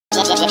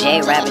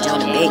Ravage on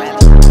the beat.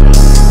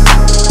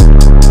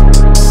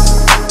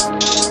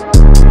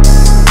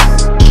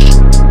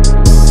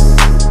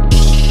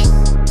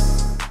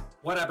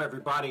 What up,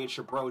 everybody? It's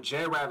your bro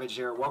Ravage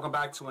here. Welcome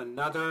back to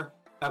another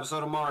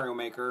episode of Mario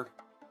Maker.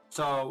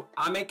 So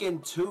I'm making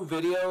two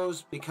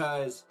videos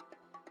because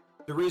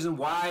the reason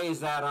why is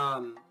that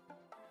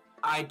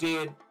I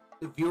did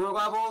the viewer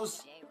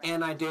levels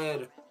and I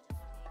did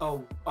a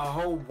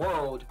whole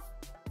world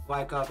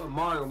like of a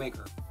Mario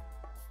Maker.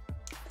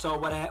 So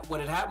what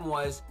had happened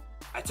was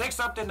I took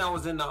something that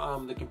was in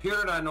the computer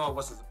that I know I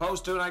wasn't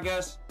supposed to, I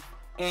guess,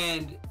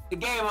 and the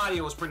game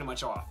audio was pretty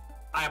much off.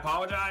 I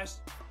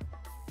apologize.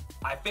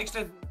 I fixed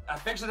it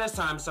this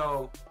time,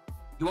 so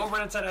you won't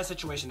run into that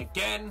situation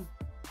again.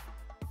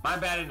 My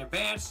bad in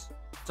advance.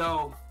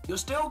 So you'll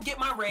still get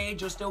my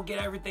rage, you'll still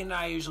get everything that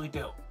I usually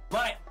do,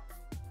 but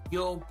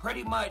you'll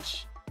pretty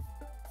much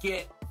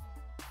get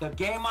the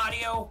game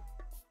audio.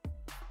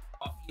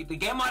 The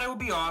game audio will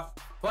be off,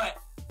 but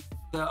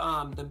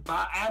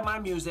I add my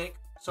music,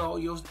 so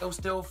it'll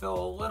still feel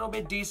a little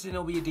bit decent.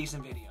 It'll be a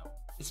decent video.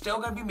 It's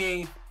still gonna be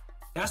me.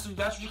 That's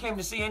what you came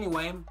to see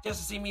anyway, just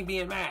to see me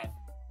being mad.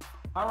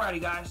 Alrighty,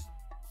 guys.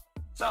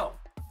 So,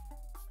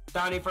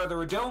 without any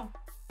further ado,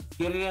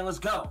 get it in. Let's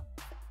go.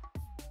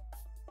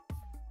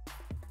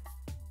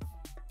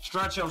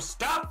 Strut your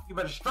stuff. You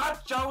better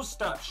strut your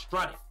stuff.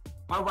 Strut it.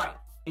 All right.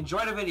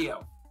 Enjoy the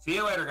video. See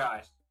you later,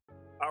 guys.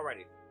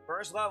 Alrighty.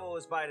 First level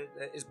is by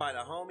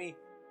the homie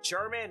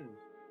German.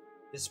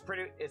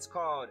 It's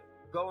called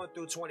Going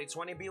Through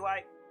 2020 Be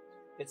Like.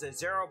 It's a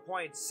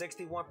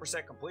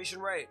 0.61%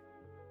 completion rate.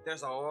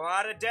 There's a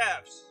lot of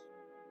deaths.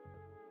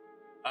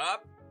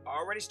 Up.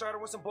 Already started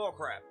with some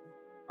bullcrap.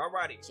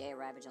 Alrighty.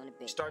 Ravage on the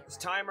beat. Start this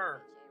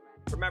timer.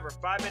 Remember,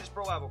 5 minutes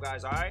per level,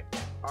 guys. Alright?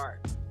 Alright.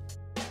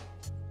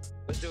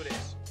 Let's do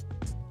this.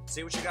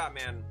 See what you got,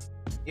 man.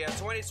 Yeah,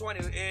 2020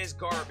 is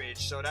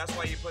garbage, so that's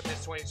why you put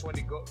this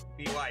 2020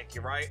 be like,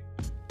 you right?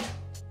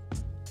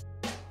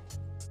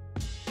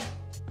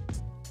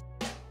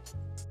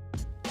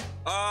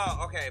 Oh,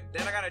 okay.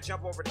 Then I gotta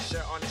jump over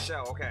on the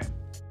shell. Okay.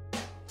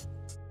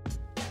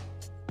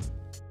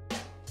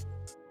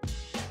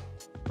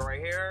 Go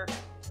right here.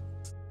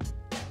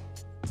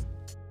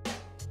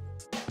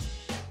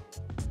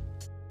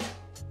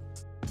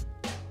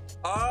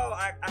 Oh,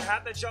 I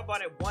have to jump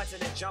on it once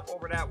and then jump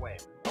over that way.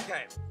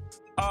 Okay.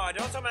 Oh,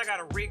 don't tell me I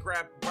gotta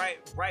re-grab right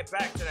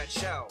back to that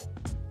shell.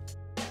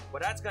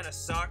 Well, that's gonna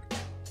suck.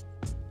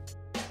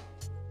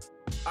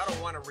 I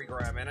don't want to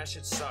re-grab, man. That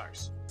shit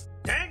sucks.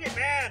 Dang it,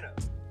 man!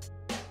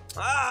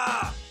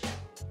 Ah!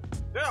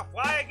 There's a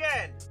fly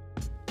again!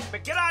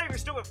 But get out of your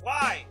stupid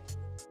fly!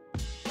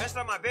 Messed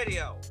up my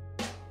video.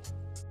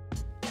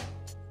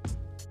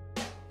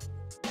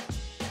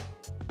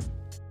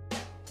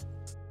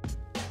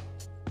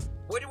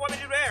 What do you want me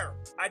to do there?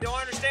 I don't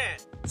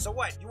understand. So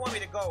what? You want me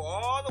to go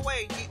all the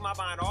way, eat my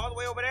mind all the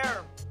way over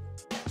there?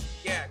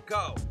 Yeah,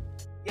 go.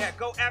 Yeah,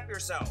 go F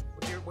yourself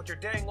with your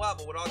dang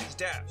level with all these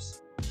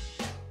deaths.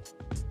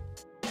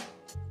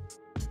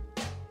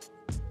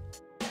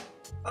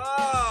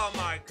 Oh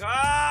my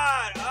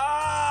god!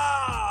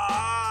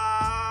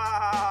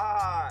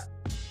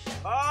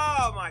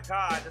 Oh my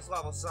god, this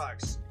level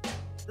sucks.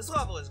 This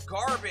level is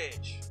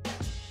garbage.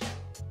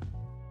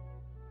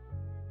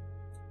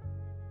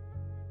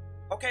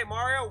 Okay,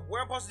 Mario, what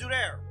am I supposed to do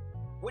there?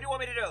 What do you want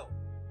me to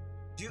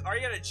do? Are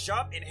you gonna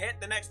jump and hit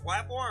the next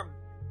platform?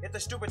 Hit the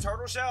stupid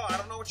turtle shell? I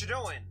don't know what you're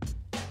doing.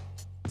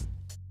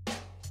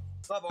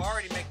 This level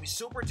already makes me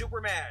super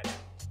duper mad.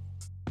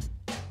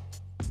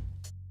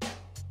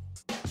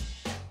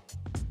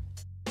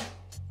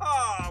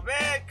 Oh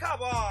man,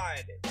 come on!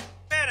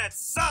 Man, that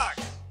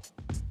sucks!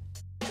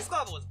 This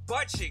level is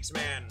butt cheeks,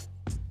 man.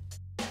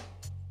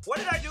 What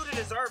did I do to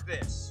deserve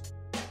this?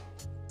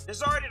 This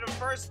is already the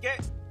first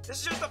This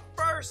is just the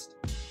first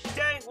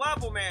dang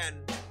level, man.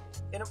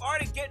 And I'm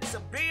already getting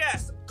some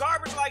BS, some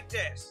garbage like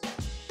this.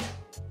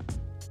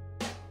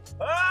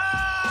 Ah!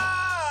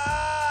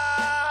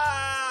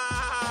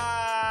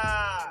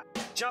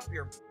 Jump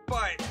your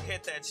butt and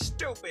hit that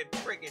stupid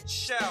freaking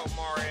shell,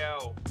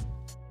 Mario.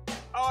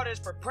 All this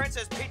for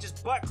Princess Peach's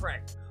butt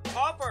crack.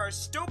 All for her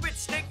stupid,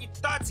 stinky,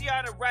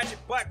 Tatiana ratchet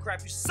butt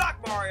crap. You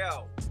suck,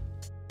 Mario.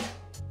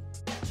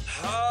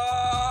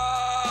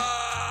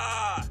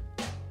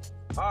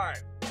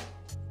 Alright.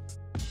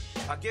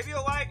 I'll give you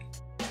a like,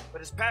 but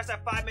it's past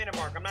that 5-minute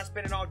mark. I'm not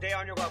spending all day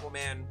on your level,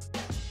 man.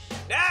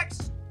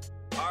 Next!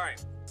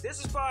 Alright. This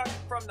is from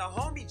the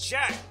homie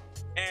Jack,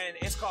 and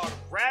it's called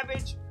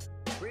Ravage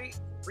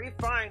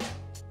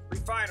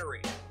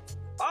Refinery.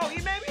 Oh,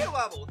 he made me a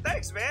level.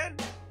 Thanks, man.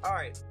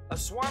 Alright. A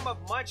swarm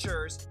of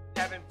munchers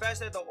have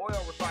infested the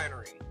oil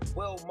refinery.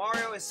 Will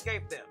Mario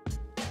escape them?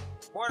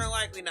 More than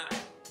likely not.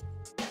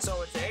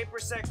 So it's an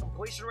 8%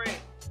 completion rate,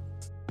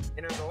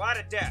 and there's a lot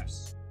of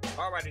deaths.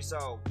 Alrighty,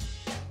 so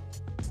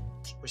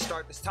we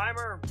start this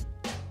timer.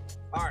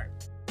 Alright.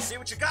 See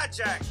what you got,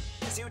 Jack.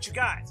 See what you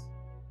got.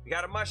 You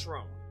got a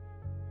mushroom.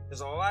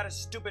 There's a lot of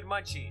stupid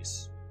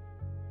munchies.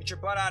 Get your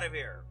butt out of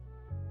here.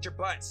 Get your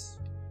butts.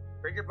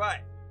 Bring your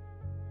butt.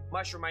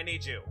 Mushroom, I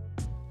need you.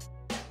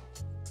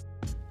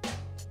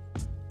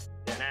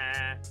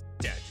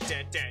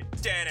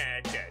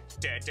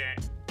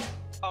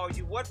 Oh,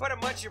 you would put a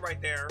munchie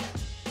right there.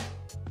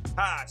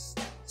 Ha,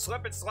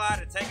 slip and slide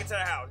and take it to the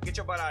house. Get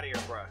your butt out of here,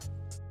 bruh.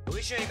 At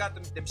least you ain't got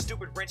them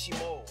stupid wrenchy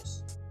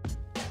moles.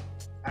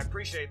 I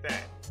appreciate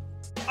that.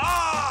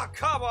 Ah,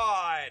 come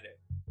on!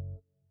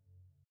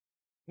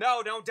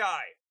 No, don't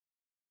die.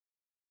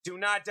 Do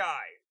not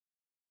die.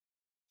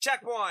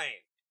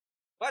 Checkpoint.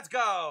 Let's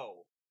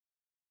go.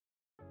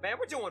 Man,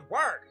 we're doing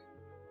work.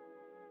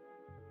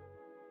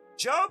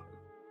 Jump.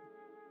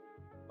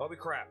 Holy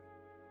crap.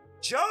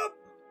 Jump.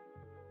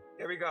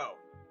 Here we go.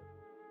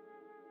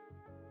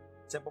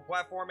 Simple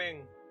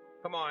platforming.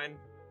 Come on.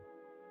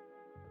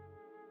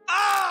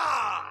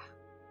 Ah!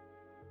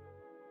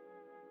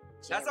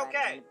 That's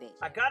okay.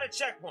 I got it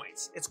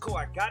checkpoints. It's cool.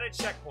 I got it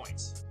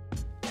checkpoints.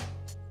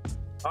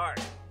 All right.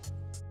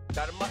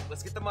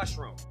 Let's get the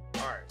mushroom.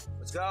 All right.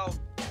 Let's go.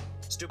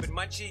 Stupid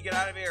munchie, get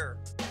out of here.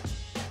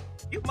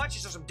 You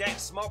munchies are some dank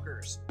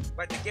smokers.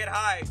 Like to get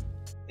high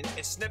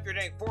and snip your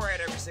dang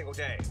forehead every single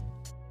day.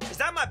 Is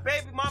that my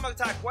baby mama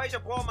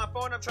Taquasia blowing my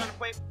phone up trying to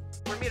play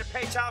for me to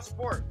pay child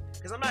support?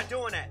 Because I'm not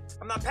doing that.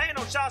 I'm not paying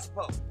no child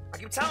support. I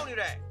keep telling you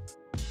that.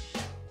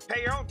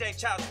 Pay your own dang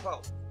child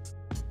support.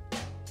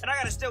 And I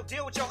gotta still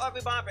deal with your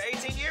ugly bond for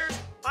 18 years?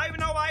 I don't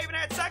even know why I even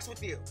had sex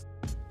with you.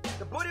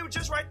 The booty was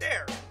just right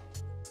there.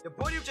 The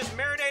booty was just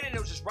marinated and it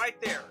was just right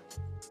there.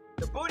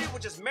 The booty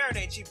was just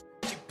marinated.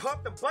 She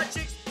pumped the butt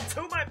cheeks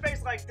to my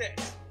face like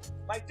this.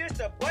 Like this,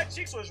 the butt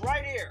cheeks was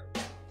right here.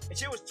 And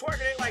she was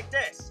twerking it like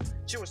this.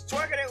 She was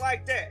twerking it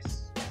like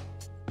this.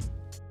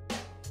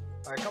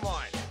 All right, come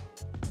on.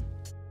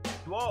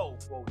 Whoa,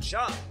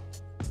 jump.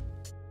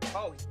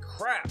 Holy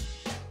crap.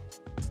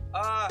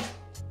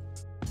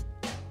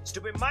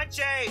 Stupid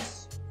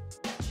munchies.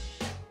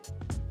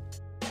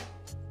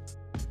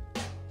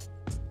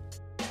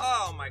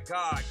 Oh my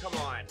God, come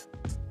on.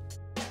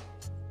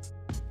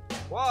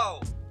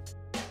 Whoa.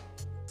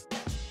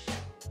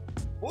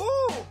 Woo.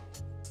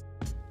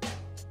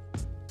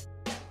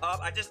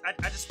 I just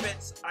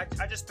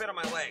spit on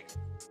my leg.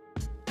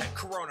 That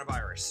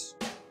coronavirus.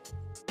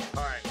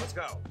 All right, let's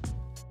go.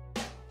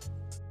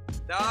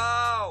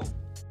 No.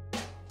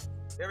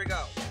 Here we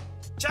go.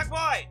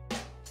 Checkpoint.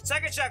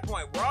 Second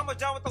checkpoint. We're almost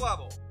done with the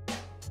level.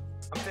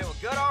 I'm feeling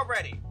good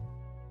already.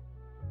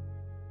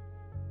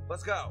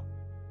 Let's go.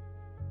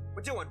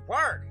 We're doing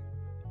work.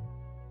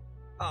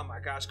 Oh my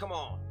gosh, come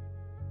on.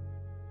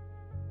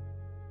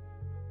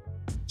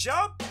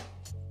 Jump.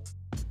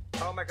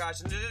 Oh my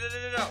gosh,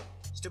 no.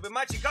 Stupid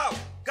munchie, go,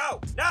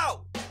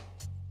 no.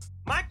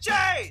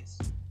 Munchies.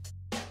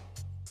 All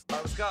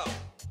right, let's go.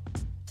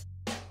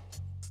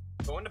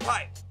 Go in the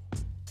pipe.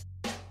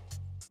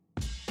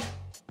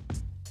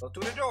 Go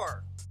through the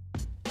door.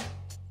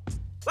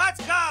 Let's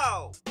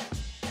go.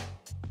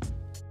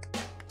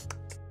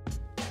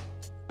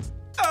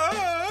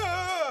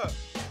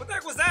 What the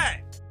heck was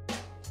that?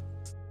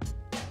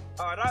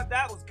 Oh,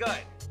 that was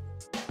good.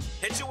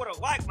 Hit you with a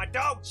like, my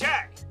dog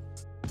Jack.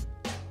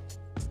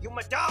 You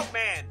my dog,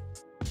 man.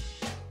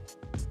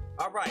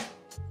 All right.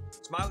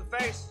 Smiley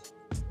face.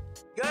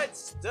 Good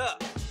stuff.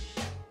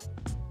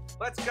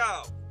 Let's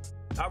go.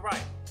 All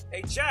right.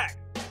 Hey, Jack.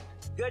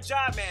 Good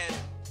job, man.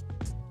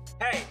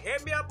 Hey,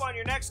 hit me up on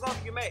your next level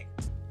you make.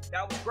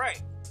 That was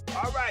great.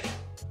 All righty.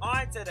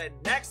 On to the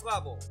next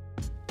level.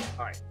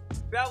 All right.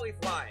 Belly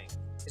flying.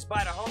 It's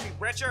by the homie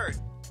Richard.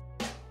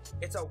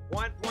 It's a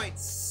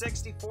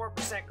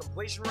 1.64%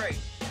 completion rate.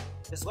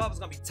 This level's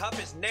gonna be tough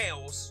as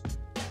nails.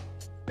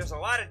 There's a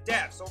lot of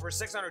deaths, over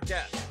 600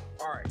 deaths.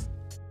 All right,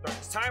 start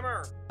this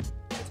timer.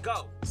 Let's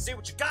go. See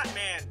what you got,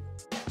 man.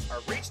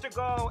 I reached the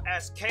goal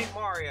as King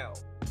Mario.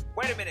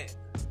 Wait a minute.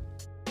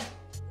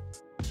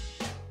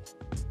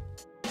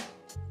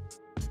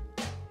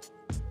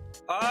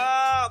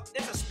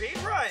 It's a speed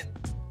run.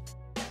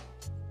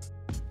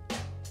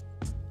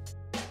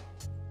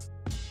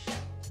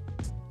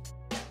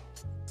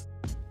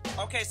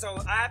 Okay, so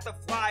I have to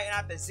fly and I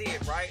have to see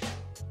it, right?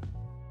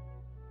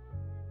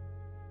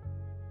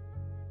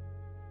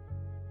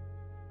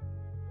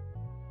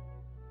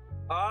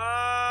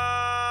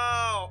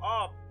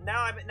 Oh,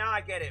 now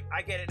I get it.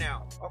 I get it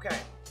now. Okay.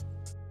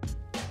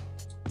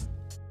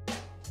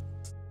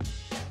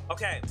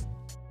 Okay.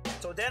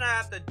 So then I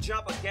have to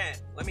jump again.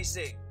 Let me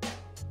see.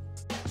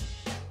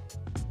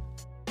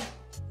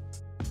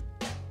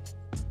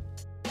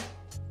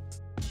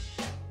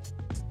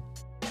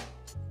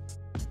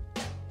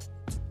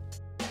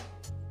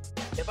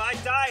 If I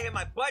die, hit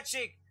my butt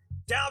cheek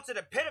down to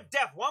the pit of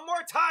death one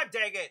more time,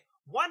 dang it.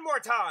 One more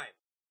time.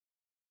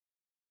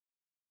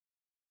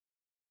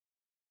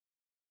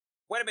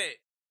 Wait a minute.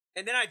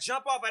 And then I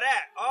jump off of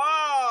that.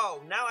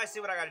 Oh, now I see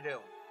what I gotta do.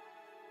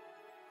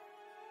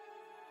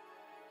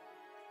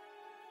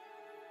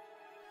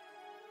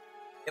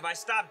 If I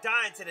stop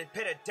dying to the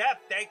pit of death,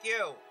 thank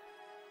you.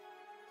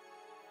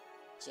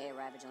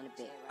 Ravage on the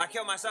bit. I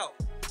killed myself.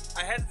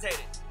 I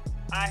hesitated.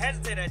 I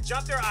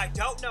jumped there. I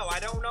don't know.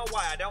 I don't know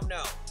why. I don't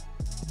know.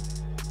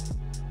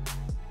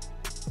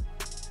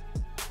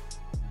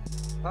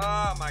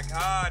 Oh my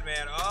god,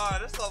 man. Oh,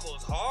 this level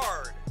is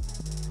hard.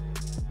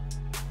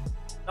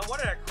 No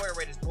wonder that clear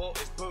rate is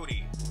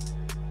booty.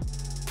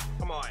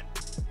 Come on.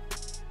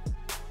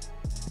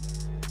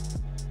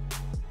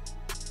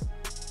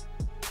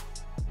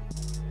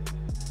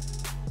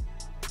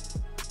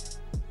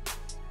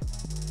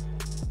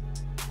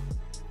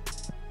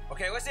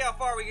 Okay, let's see how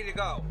far we get to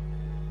go.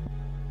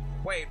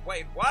 Wait,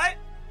 what?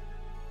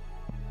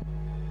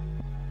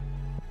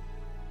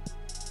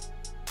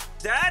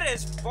 That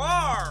is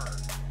far.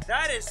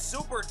 That is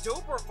super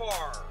duper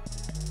far.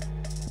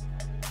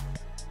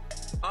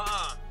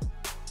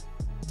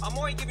 I'm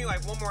only giving you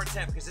like one more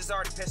attempt because this is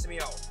already pissing me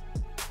off.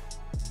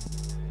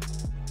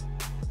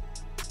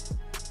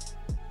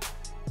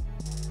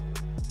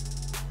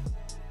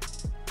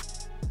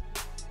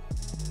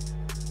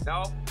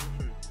 No.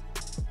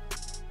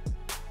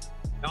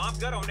 No, I'm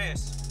good on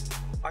this.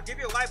 I'll give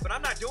you a life, but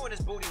I'm not doing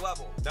this booty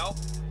level. Nope.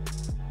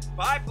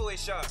 Bye,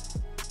 Felicia.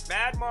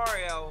 Mad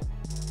Mario.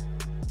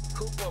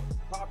 Koopa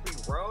Poppy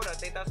Road, I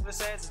think that's what it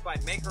says. It's by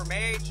Maker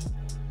Mage.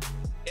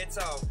 It's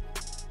a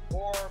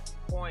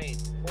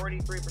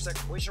 4.43%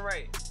 completion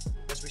rate.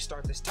 Let's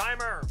restart this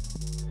timer.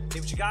 See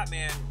what you got,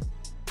 man.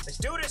 Let's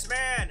do this,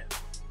 man.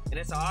 And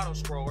it's an auto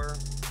scroller.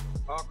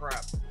 Oh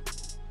crap.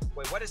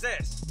 Wait, what is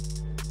this?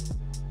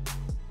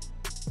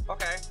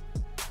 Okay.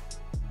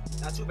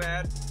 Not too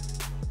bad.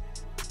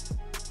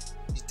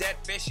 These dead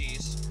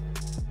fishies.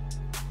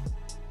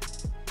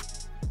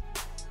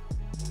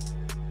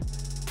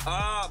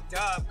 Oh, I'm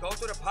dumb. Go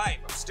through the pipe.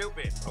 I'm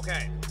stupid.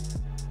 Okay.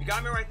 You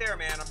got me right there,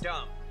 man. I'm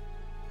dumb.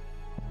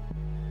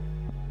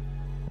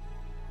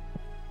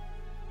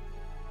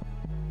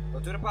 Go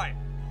through the pipe.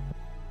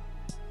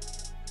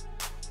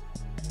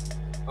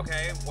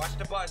 Okay, watch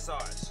the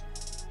buzzsaws.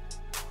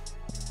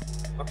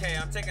 Okay,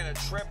 I'm taking a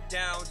trip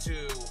down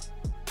to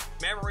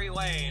memory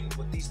lane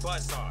with these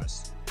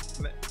buzzsaws.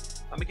 I'm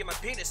gonna get my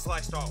penis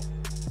sliced off.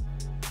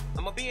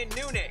 I'm gonna be in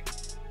Munich.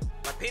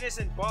 My penis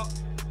and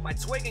my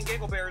twig and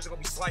giggle bears are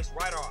gonna be sliced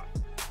right off.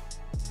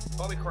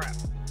 Holy crap.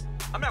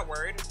 I'm not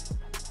worried.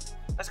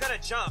 I just gotta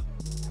jump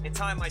and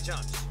time my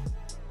jumps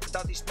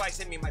without these spikes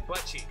hitting me in my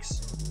butt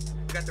cheeks.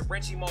 We got the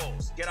wrenchy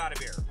moles. Get out of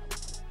here.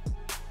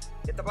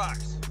 Hit the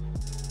box.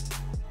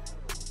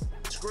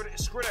 Screw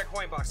that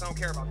coin box. I don't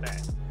care about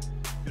that.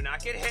 Do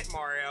not get hit,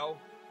 Mario.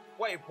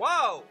 Wait,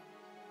 whoa!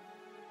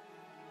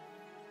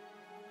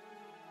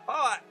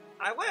 Oh,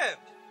 I lived.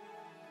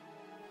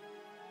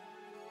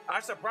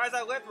 I'm surprised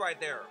I lived right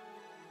there.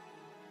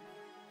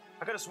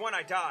 I could have sworn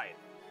I died.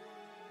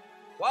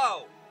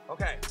 Whoa!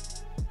 Okay.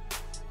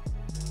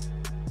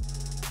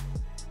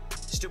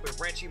 Stupid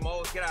wrenchy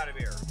moles, get out of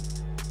here.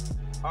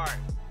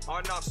 Alright, on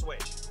and off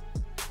switch.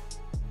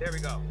 There we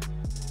go.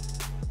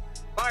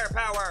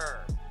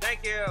 Firepower!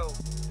 Thank you!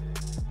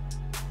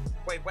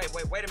 Wait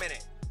a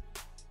minute.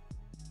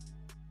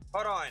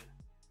 Hold on.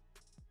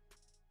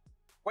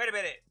 Wait a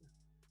minute.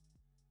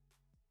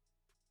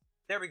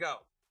 There we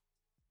go.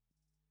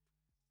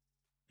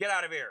 Get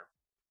out of here.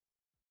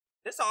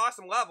 This is an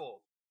awesome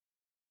level.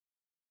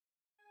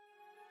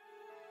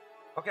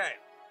 Okay.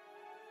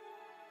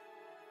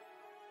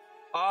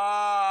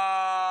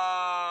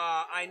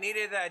 I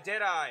needed that,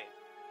 did I?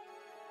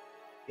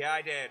 Yeah,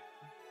 I did.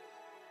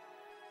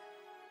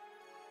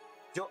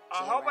 I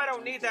hope I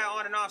don't need that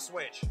on and off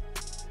switch.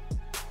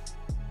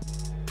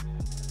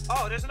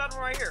 Oh, there's another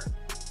one right here.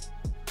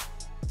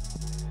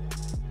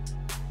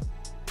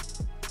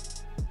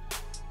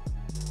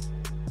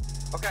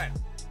 Okay.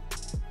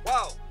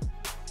 Whoa.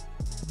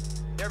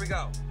 There we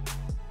go.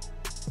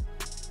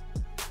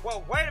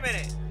 Whoa, wait a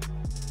minute.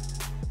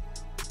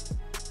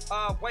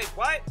 Wait,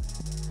 what?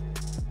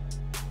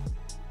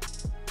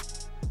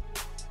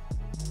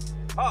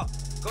 Oh,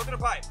 go through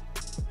the pipe.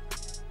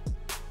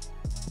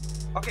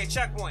 Okay,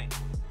 checkpoint.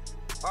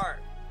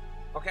 Alright.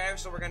 Okay,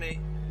 so we're gonna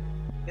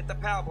hit the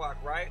POW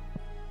block, right?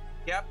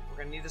 Yep, we're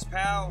gonna need this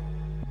POW.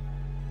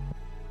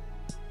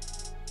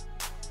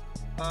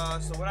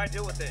 So what do I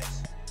do with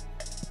this?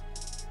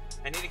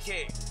 I need a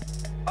key.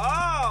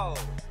 Oh!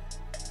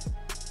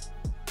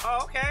 Oh,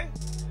 okay.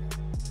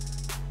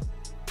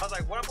 I was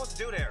like, what am I supposed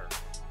to do there?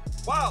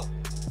 Whoa!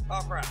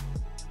 Oh, crap.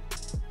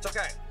 It's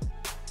okay.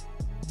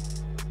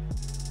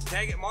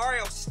 Dang it,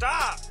 Mario,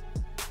 stop!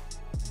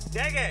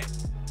 Dang it!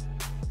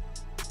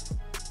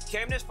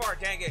 Came this far,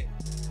 dang it.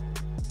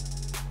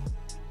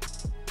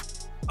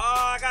 Oh,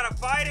 I gotta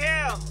fight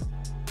him!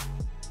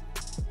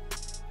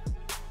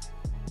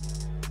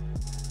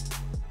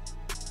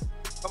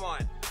 Come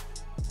on.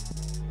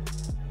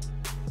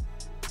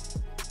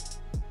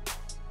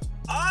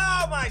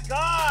 Oh my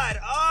god!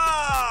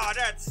 Oh,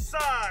 that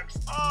sucks!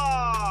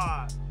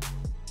 Oh!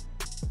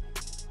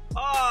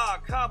 Oh,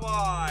 come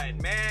on,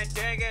 man,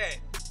 dang it.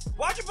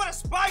 Why'd you put a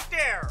spike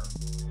there?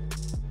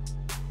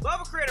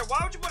 Level creator, why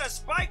would you put a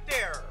spike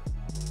there?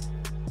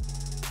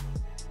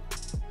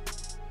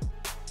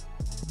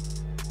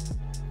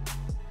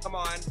 Come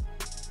on.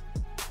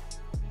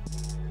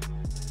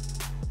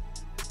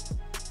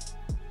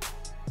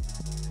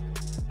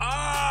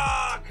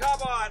 Ah,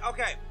 come on.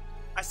 Okay,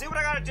 I see what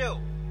I gotta do.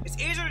 It's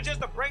easier to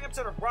just to bring him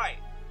to the right.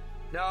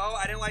 No,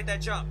 I didn't like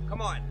that jump.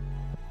 Come on.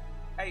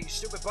 Hey, you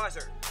stupid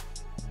buzzer.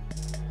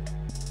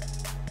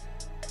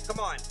 Come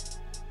on.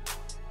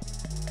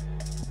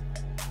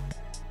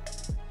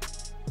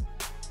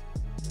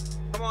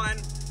 Come on.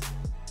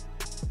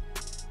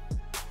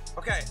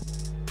 Okay.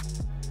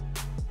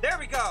 There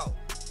we go.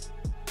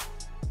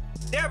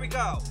 There we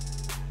go.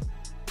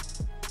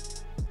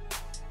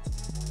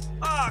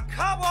 Ah, oh,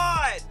 come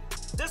on.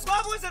 This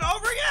level isn't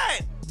over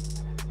yet.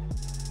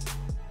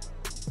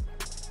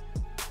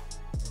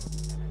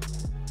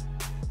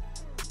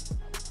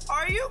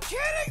 Are you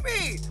kidding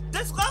me?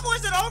 This level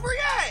isn't over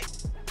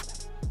yet.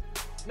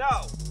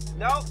 No.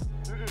 No.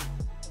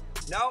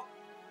 No.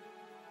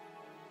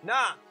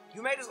 Nah.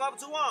 You made this level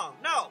too long.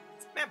 No.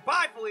 Man,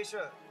 bye,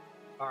 Felicia.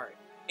 All right.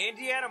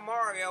 Indiana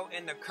Mario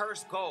and the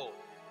Cursed Gold.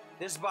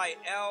 This is by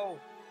L.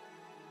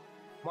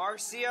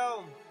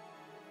 Marcio.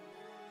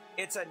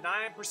 It's a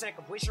 9%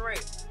 completion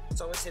rate.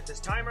 So let's hit this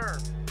timer.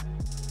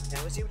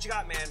 And let's see what you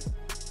got, man.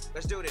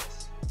 Let's do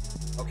this.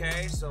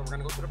 Okay, so we're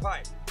gonna go through the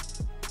pipe.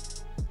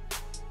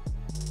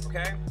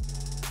 Okay.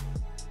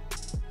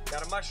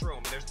 Got a mushroom.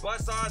 And there's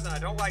buzzsaws, and I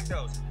don't like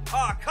those.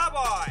 Oh, come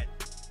on!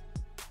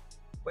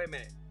 Wait a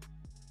minute.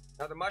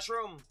 Another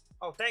mushroom?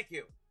 Oh, thank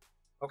you.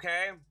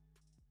 Okay.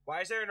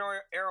 Why is there no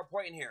arrow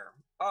pointing here?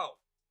 Oh.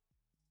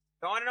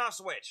 The on and off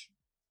switch.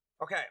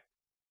 Okay.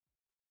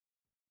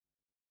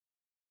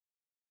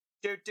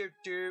 Do do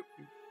do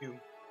do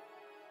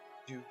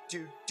do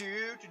do do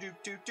do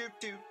do do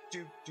do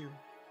do do.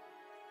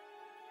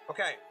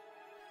 Okay.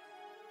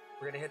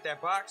 We're gonna hit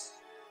that box.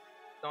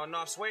 The on and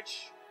off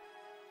switch.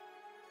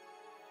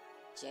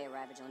 J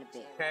Ravage on the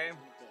bit. Okay.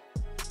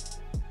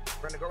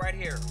 We're gonna go right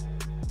here.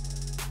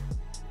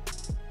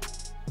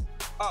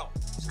 Oh,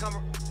 it's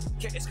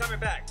coming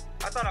back.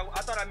 I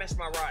thought I missed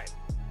my ride.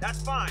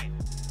 That's fine.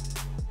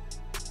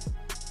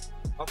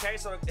 Okay,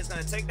 so it's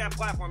gonna take that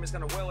platform. It's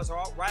gonna wheel us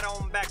all right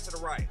on back to the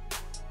right.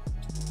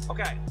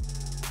 Okay.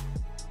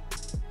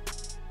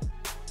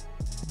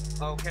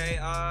 Okay.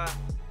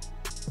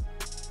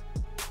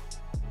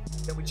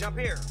 Then we jump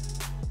here.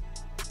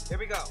 Here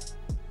we go.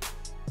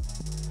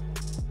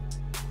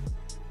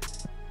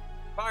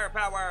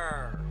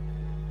 Firepower.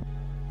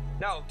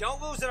 No,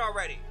 don't lose it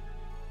already.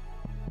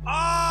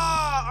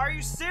 Oh, are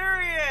you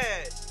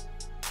serious?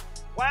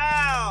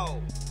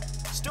 Wow.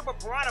 Stupid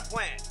piranha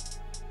plant.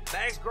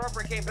 My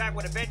ex-girlfriend came back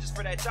with a vengeance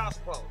for that child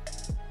support.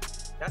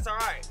 That's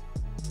alright.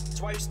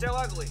 That's why you're still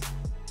ugly.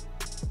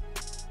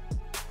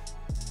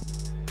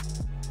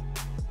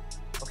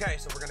 Okay,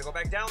 so we're gonna go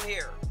back down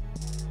here.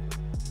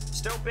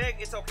 Still big,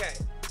 it's okay.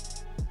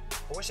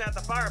 I wish I had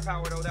the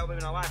firepower though, that would have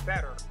been a lot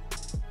better.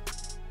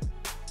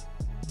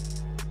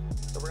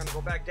 So we're gonna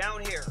go back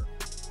down here.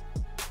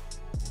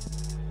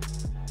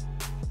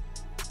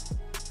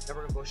 Then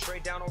we're gonna go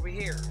straight down over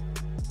here.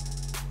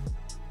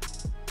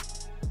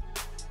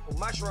 Oh,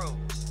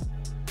 mushrooms.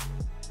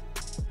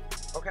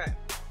 Okay.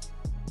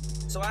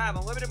 So I have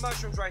unlimited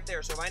mushrooms right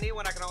there. So if I need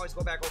one, I can always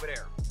go back over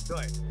there.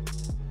 Good.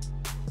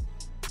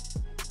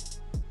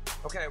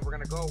 Okay, we're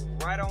gonna go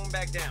right on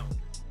back down.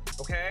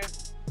 Okay.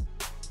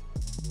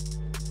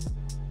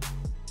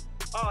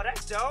 Oh,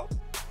 that's dope.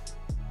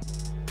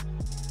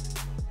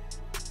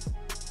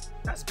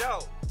 That's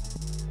dope.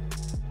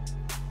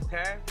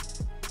 Okay.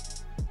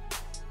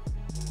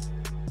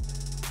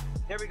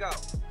 Here we go.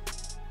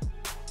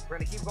 We're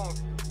gonna keep going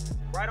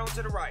right on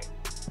to the right.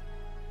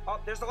 Oh,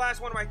 there's the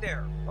last one right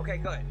there. Okay,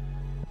 good.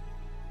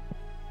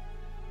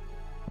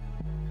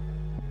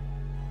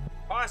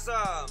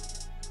 Awesome.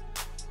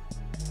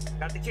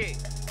 Got the key.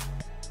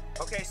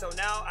 Okay, so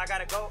now I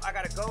gotta go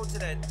to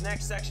the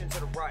next section to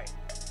the right.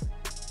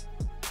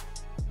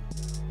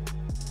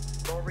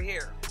 Go over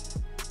here.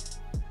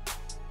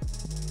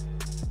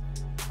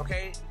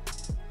 Okay.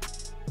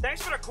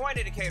 Thanks for the coin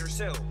indicators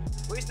too.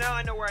 At least now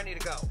I know where I need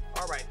to go.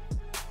 All right.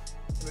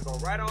 Let me go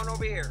right on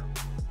over here.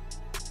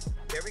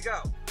 There we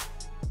go.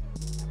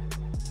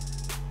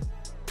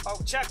 Oh,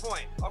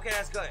 checkpoint. Okay,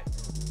 that's good.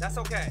 That's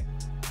okay.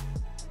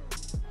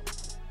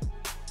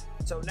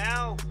 So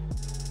now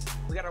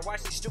we gotta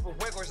watch these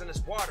stupid wigglers in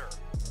this water.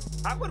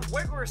 How would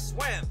wigglers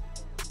swim?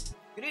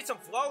 You need some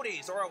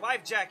floaties or a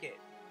life jacket.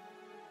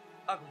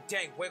 Ugly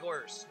dang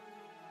wigglers.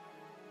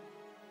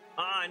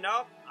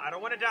 Nope. I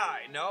don't want to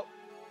die. Nope.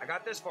 I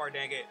got this far,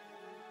 dang it.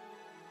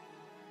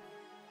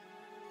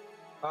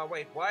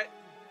 Wait, what?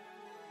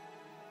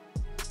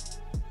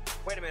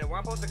 Wait a minute, where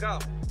am I supposed to go?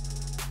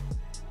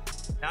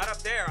 Not up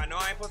there. I know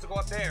I ain't supposed to go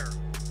up there.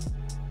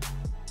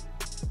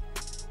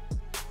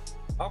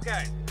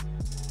 Okay.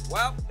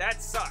 Well,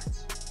 that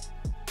sucks.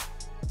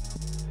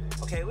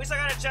 Okay, at least I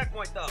got a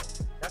checkpoint, though.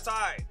 That's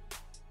alright.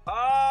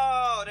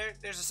 Oh,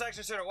 there's a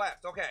section to the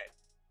left. Okay.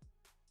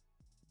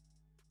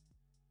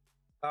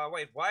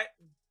 Wait, what?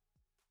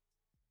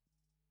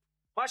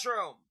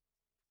 Mushroom.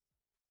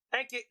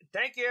 Thank you.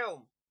 Thank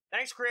you.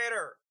 Thanks,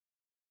 creator.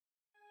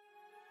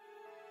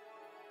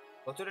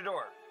 Go through the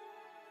door.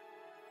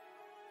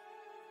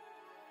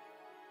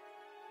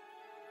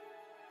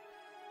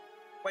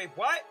 Wait,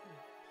 what?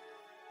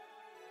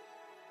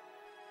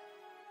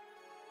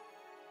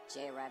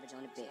 J Ravage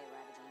on the beat.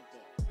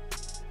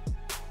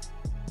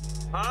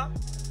 Huh?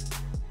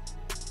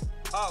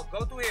 Oh,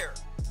 go through here.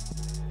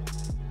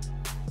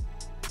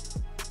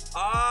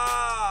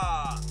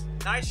 Ah,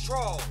 nice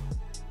troll.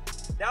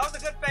 That was a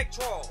good fake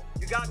troll.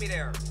 You got me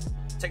there.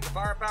 Take the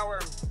firepower,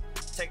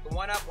 take the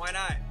one up, why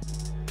not?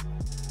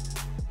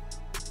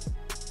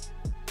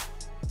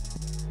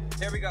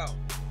 There we go.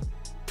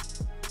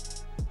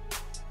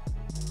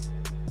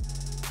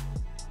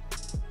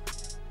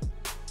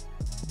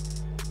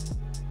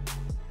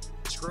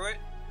 Screw it.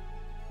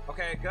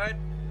 Okay, good.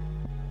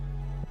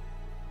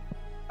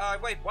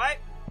 Wait, what?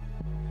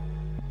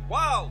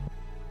 Whoa!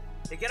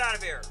 Hey, get out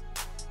of here.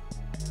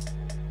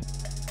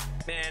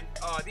 Man,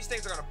 these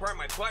things are gonna burn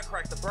my butt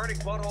crack. The burning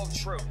butthole of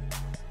truth.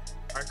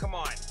 Alright, come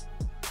on.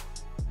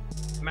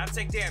 I'm about to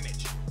take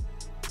damage.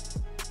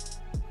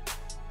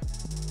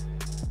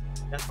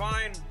 That's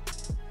fine.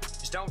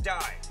 Just don't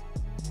die.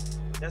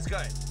 That's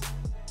good.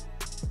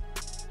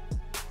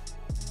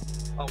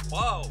 Oh,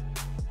 whoa.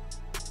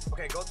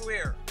 Okay, go through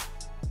here.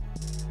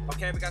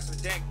 Okay, we got some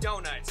dank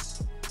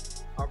donuts.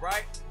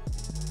 Alright.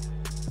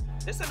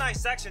 This is a nice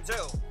section,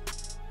 too.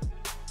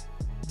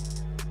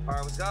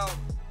 Alright, let's go.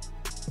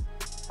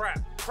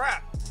 Crap,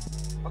 crap.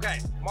 Okay,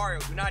 Mario,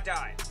 do not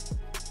die.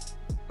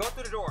 Go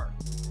through the door.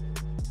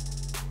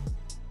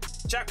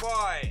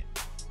 Checkpoint.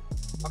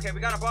 Okay, we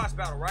got a boss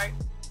battle, right?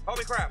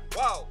 Holy crap,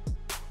 whoa.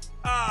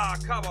 Ah,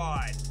 come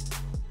on.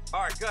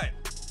 Alright, good.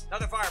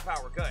 Another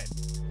firepower, good.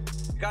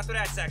 We got through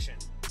that section.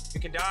 You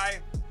can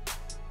die.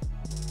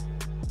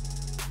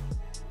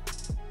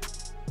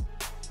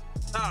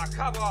 Ah,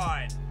 come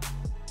on.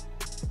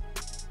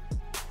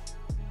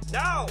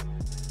 No!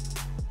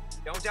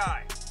 Don't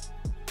die.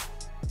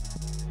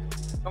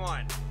 Come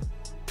on.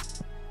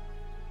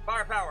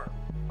 Firepower.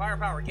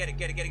 Firepower. Get it,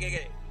 get it, get it, get it,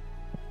 get it.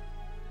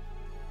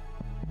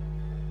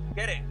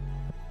 Get it.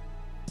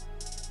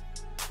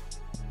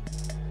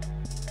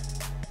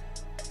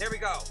 There we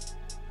go.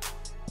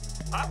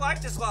 I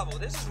like this level.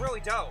 This is really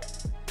dope.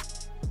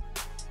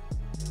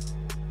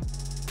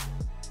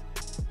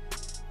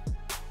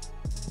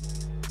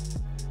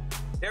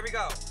 There we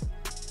go.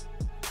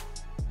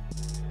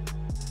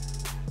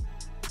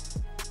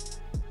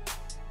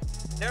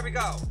 There we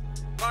go.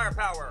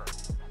 Firepower.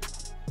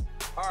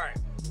 Alright.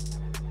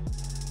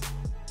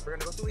 We're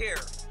gonna go through here.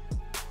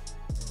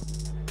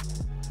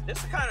 This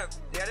is kind of,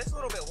 yeah, this is a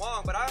little bit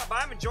long, but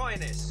I'm enjoying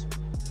this.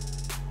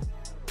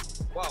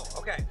 Whoa,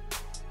 okay.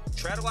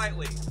 Tread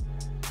lightly.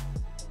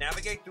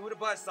 Navigate through the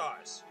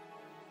buzzsaws.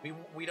 We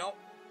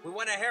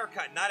want a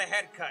haircut, not a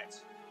head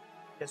cut.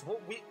 Because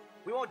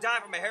we won't die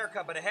from a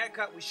haircut, but a head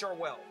cut we sure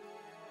will.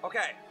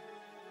 Okay.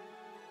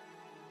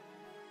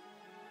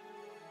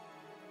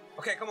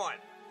 Okay, come on.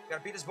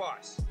 Gotta beat this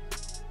boss.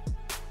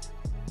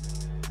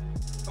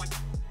 Come on.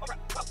 All right.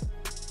 Come on.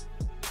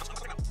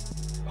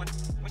 Come on.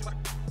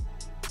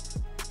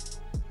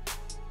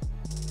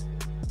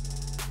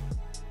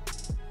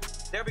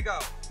 There we go.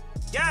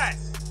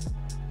 Yes!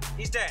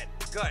 He's dead.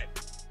 Good.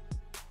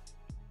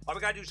 All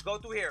we gotta do is go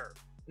through here.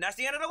 And that's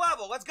the end of the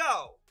level. Let's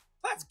go.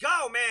 Let's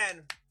go,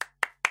 man.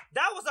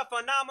 That was a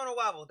phenomenal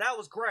level. That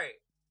was great.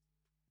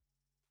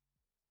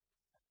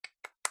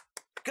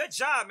 Good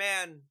job,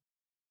 man.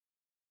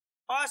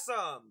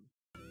 Awesome.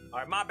 All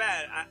right, my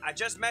bad. I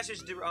just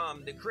messaged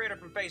the creator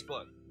from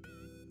Facebook.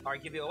 All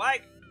right, give you a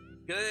like.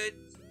 Good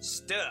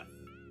stuff.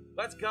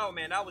 Let's go,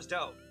 man. That was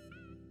dope.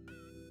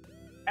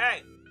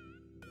 Hey.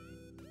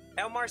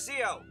 El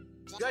Marcio.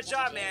 Good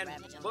job, man.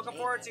 Looking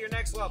forward to your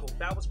next level.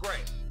 That was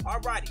great.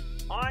 Alrighty,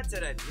 on to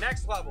the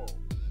next level.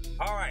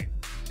 Alright,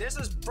 this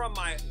is from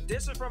a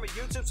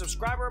YouTube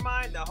subscriber of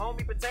mine, the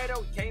homie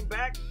Potato. He came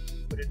back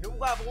with a new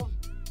level.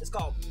 It's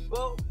called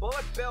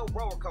Bullet Bill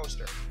Roller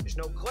Coaster. There's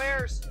no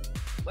clears.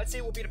 Let's see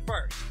who will be the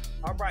first.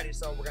 Alrighty,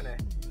 so we're gonna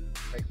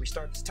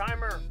restart this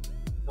timer.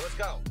 So let's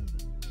go.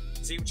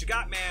 See what you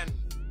got, man.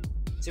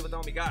 See what the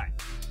homie got.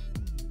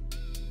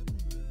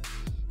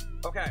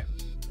 Okay.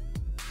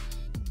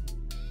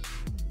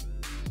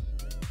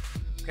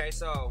 Okay,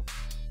 so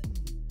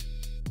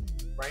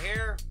right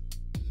here.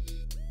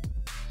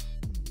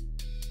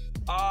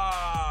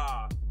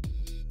 Ah,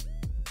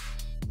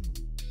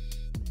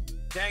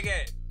 dang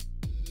it.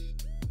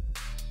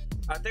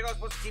 I think I was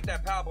supposed to keep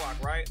that power block,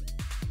 right?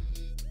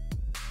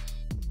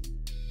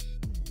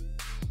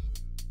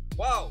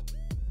 Whoa,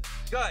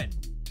 good.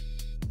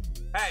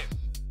 Hey,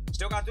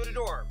 still got through the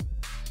door.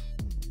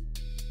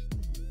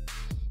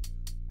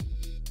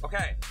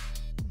 Okay.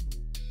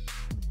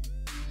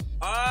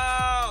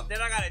 Oh, then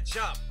I gotta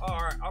jump. Oh,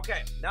 all right,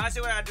 okay. Now I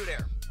see what I gotta do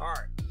there. All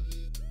right.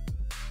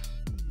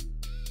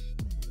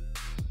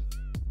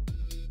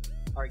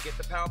 All right, get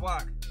the power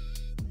block.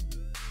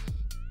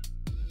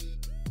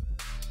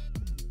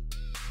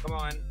 Come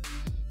on.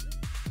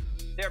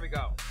 There we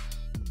go.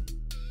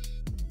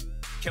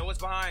 Kill what's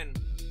behind.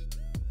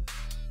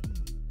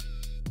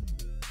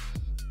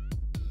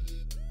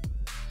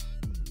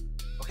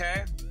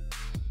 Okay.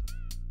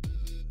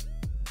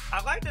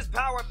 I like this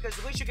power up because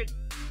at least you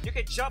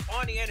could jump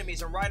on the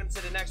enemies and ride them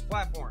to the next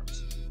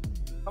platforms.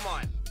 Come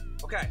on.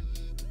 Okay.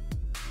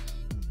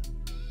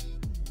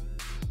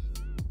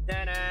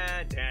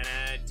 Da-na,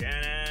 da-na,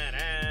 da-na,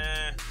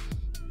 da.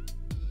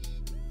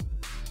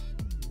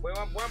 Where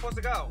am I supposed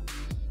to go?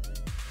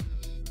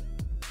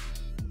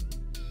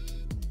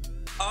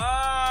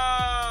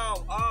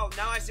 Oh,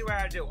 now I see what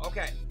I do.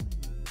 Okay.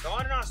 The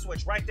on and off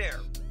switch right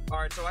there.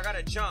 Alright, so I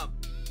gotta jump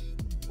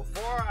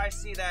before I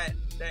see that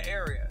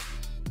area.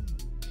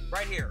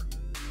 Right here.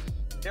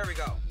 There we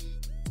go.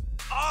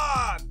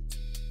 Ah!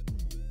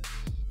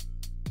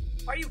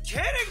 Are you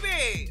kidding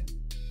me?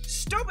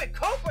 Stupid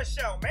Copa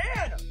shell,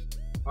 man!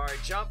 Alright,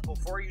 jump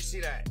before you see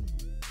that.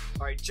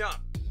 Alright, jump.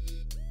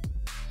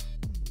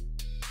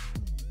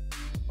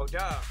 Oh,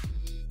 duh.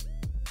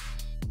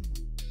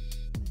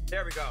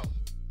 There we go.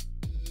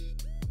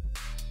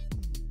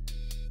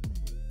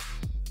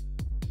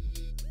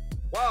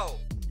 Whoa.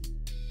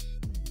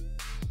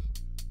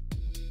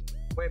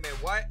 Wait a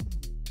minute, what?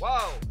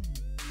 Whoa.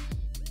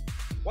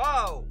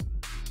 Whoa.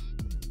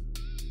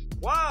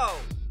 Whoa.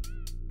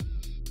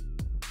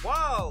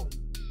 Whoa.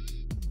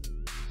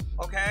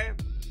 Okay.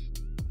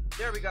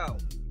 There we go.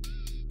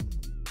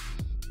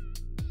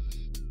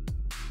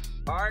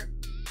 Alright.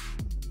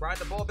 Ride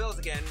the bull bills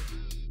again.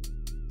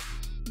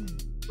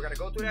 We're gonna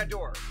go through that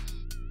door.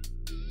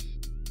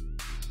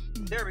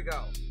 There we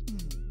go.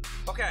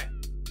 Okay.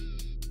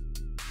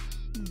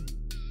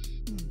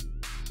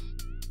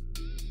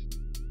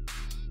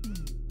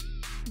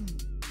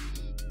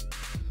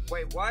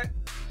 Wait, what?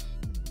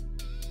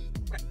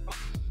 Okay.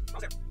 Oh,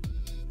 there.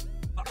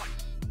 Oh, come on.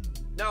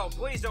 No,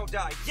 please don't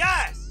die.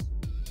 Yes!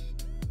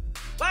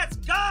 Let's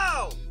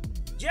go!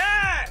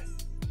 Yes!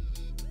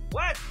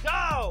 Let's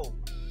go!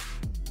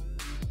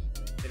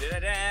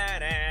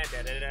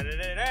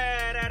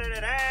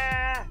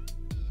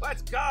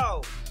 Let's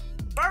go!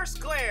 First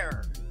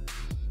clear!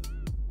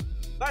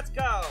 Let's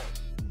go!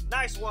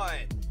 Nice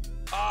one!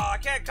 Oh, I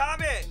can't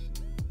comment!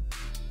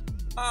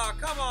 Oh,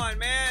 come on,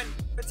 man!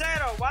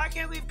 Potato, why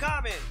can't leave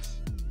comments?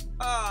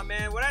 Oh,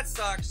 man, well, that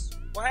sucks.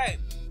 Well, hey,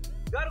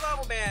 good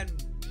level, man.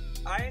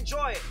 I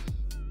enjoy it.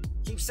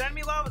 Keep sending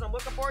me levels. I'm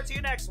looking forward to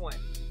your next one.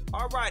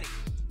 Alrighty,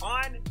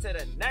 on to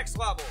the next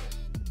level.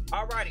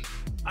 Alrighty,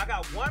 I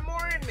got one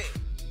more in me.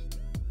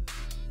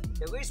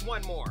 At least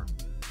one more.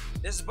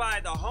 This is by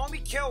the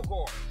homie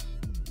Kilgore.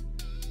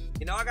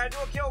 You know, I gotta do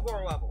a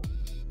Kilgore level.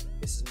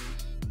 This is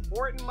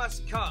Morton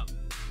Must Come.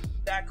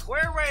 That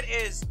clear rate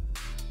is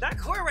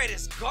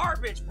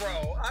garbage,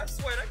 bro. I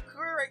swear,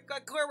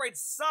 that clear rate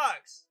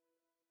sucks.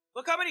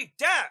 Look how many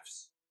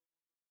deaths.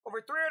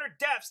 Over 300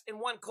 deaths in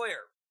one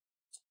clear.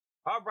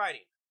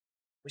 Alrighty.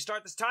 We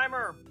start this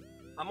timer.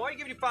 I'm only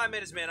giving you 5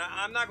 minutes, man.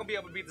 I'm not gonna be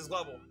able to beat this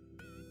level.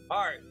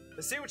 Alright,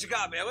 let's see what you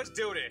got, man. Let's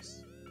do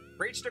this.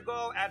 Reach the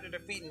goal after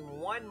defeating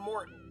one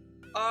Morton.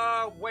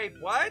 Wait,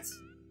 what?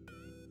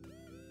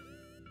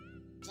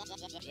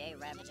 J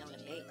Ravage on the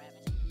beat.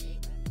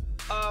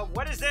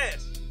 What is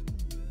this?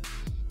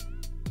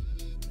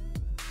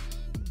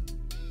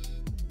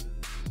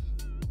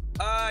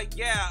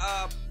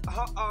 Yeah,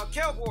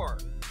 Kilgore.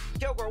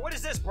 Kilgore, what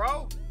is this,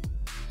 bro?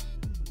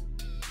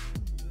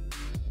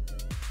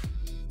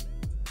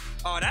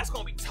 Oh, that's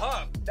gonna be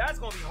tough. That's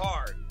gonna be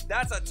hard.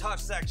 That's a tough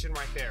section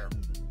right there.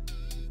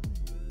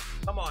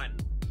 Come on.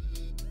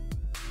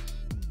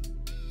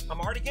 I'm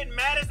already getting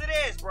mad as it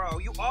is, bro.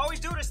 You always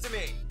do this to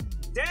me.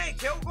 Dang,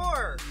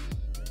 Kilgore.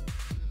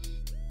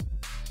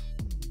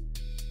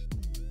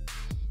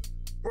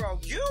 Bro,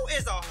 you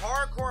is a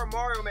hardcore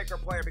Mario Maker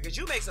player because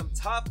you make some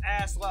tough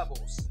ass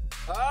levels.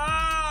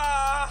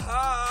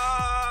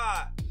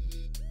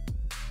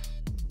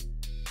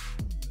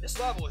 This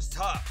level is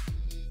tough.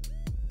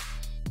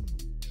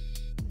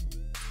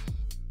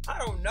 I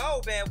don't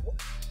know, man.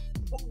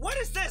 What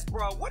is this,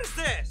 bro? What is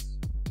this?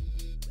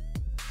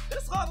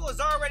 This level is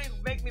already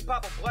making me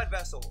pop a blood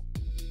vessel.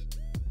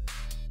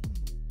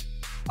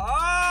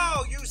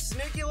 Oh, you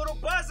sneaky little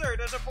buzzard.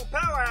 There's a full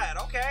power hat.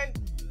 Okay.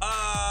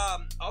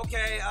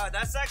 Okay,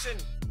 that section,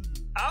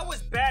 I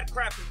was bad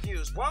crap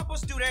confused. What am I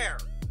supposed to do there?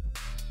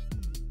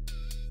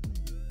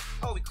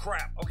 Holy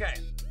crap, okay.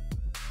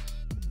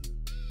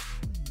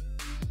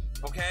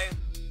 Okay.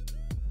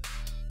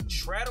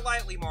 Tread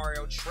lightly,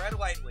 Mario, tread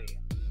lightly.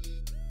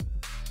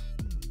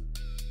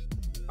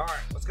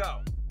 Alright, let's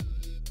go.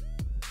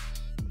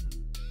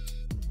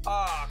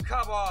 Oh,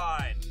 come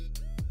on.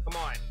 Come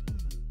on.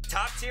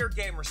 Top tier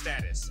gamer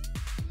status.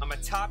 I'm a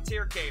top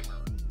tier gamer.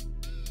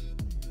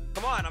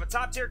 Come on, I'm a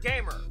top tier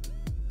gamer.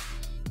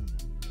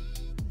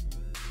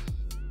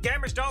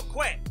 Gamers don't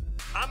quit.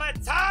 I'm a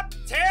top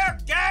tier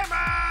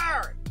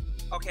gamer.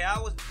 Okay, I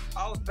was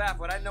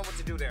baffled. I didn't know what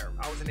to do there.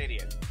 I was an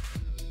idiot.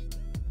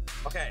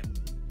 Okay.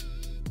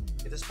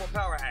 Get this full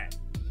power hat.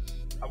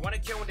 I want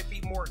to kill and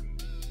defeat Morton.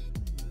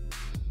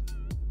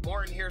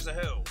 Morton, here's a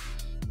who.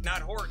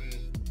 Not Horton.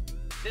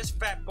 This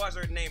fat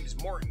buzzard named is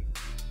Morton.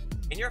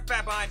 And your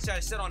fat behind tried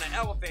to sit on an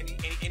elephant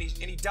and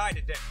he died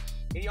to death.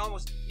 And he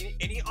almost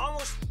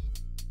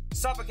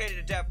suffocated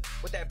to death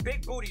with that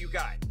big booty you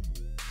got.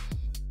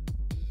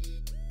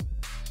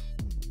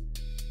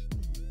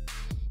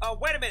 Oh,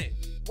 wait a minute.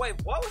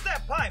 Wait, what was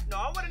that pipe? No,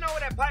 I want to know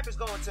where that pipe is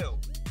going to.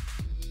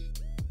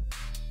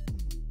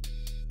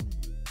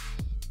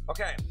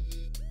 Okay.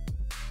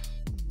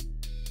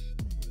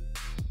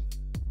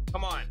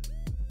 Come on.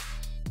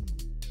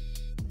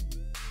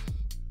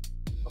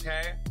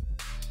 Okay.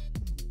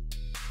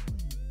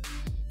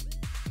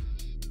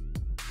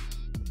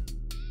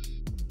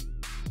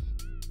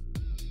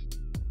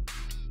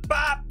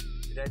 Bop!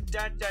 Da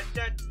da da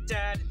da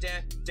da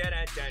da da da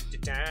da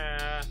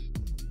da.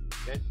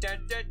 Da da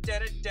da da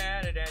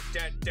da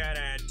da da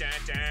da da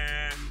da.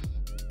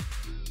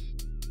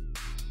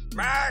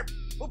 Marp!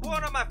 Who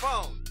pulling on my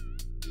phone?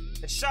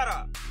 And shut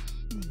up.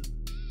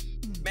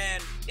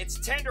 Man, it's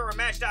Tinder or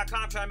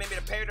Match.com trying to make me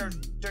to pay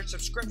their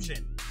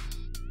subscription.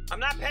 I'm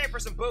not paying for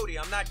some booty.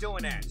 I'm not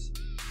doing that.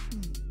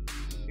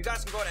 You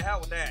guys can go to hell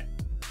with that.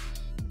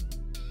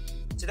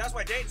 See, that's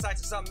why dating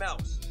sites are something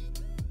else.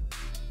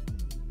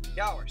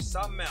 Y'all are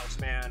something else,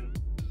 man.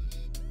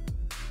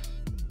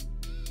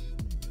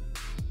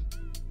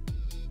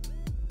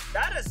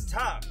 That is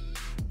tough.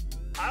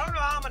 I don't know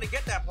how I'm gonna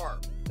get that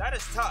part. That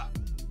is tough.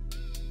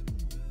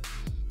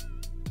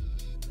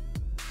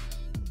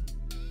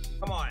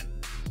 Come on.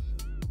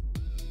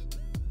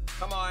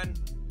 Come on.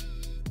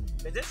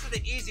 This is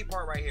the easy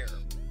part right here.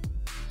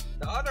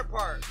 The other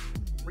part,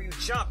 where you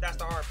jump, that's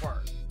the hard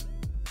part.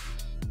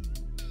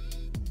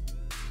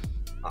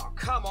 Oh,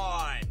 come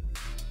on.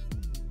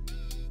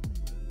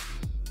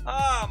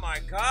 Oh my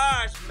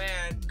gosh,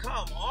 man.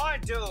 Come on,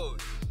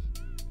 dude.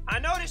 I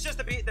know this is just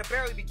the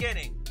barely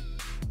beginning.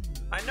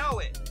 I know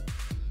it.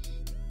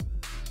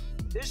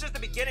 This is just the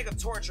beginning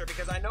of torture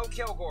because I know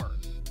Kilgore.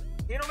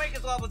 He don't make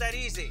his levels that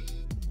easy.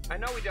 I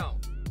know we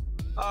don't.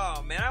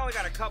 Oh man, I only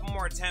got a couple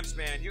more attempts,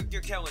 man. You're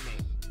killing me.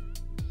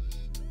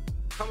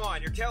 Come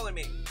on, you're killing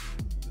me.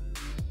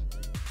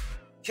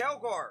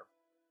 Kilgore.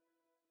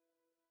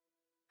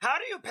 How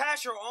do you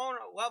pass your own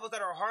levels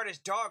that are hard as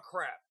dog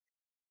crap?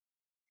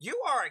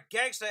 You are a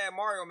gangster at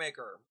Mario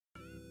Maker.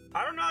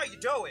 I don't know how you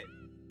do it.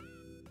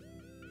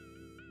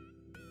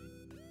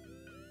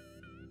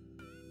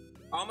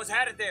 Almost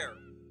had it there.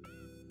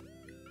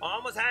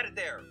 Almost had it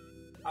there.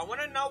 I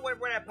want to know where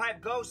that pipe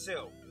goes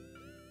to.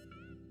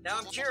 Now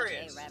I'm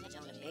curious.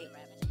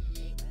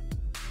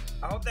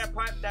 I hope that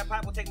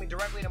pipe will take me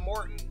directly to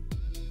Morton.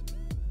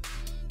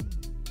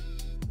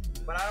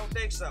 But I don't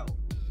think so.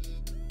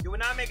 You would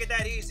not make it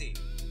that easy.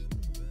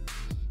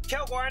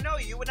 Kilgore, I know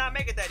you. You would not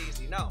make it that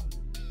easy. No.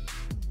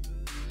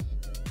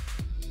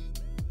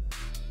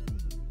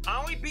 I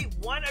only beat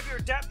one of your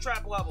depth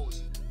trap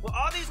levels. Well,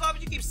 all these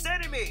levels you keep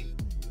sending me,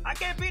 I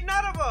can't beat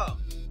none of them.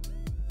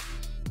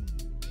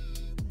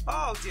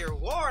 Oh, dear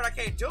Lord, I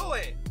can't do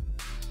it.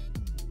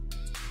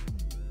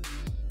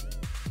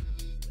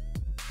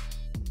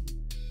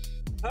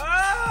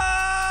 Ah!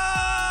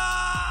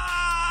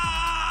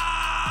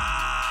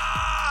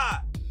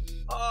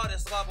 Oh,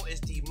 this level is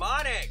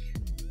demonic.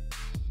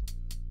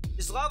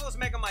 This level is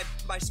making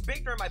my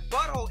sphincter and my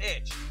butthole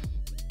itch.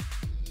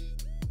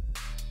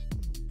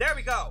 There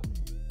we go.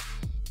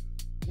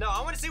 No,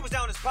 I want to see what's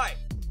down this pipe.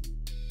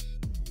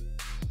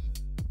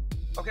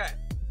 Okay.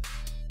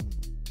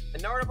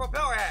 And nowhere the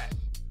propeller hat.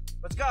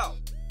 Let's go.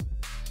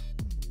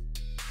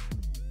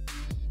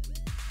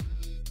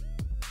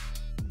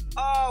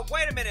 Oh,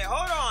 wait a minute.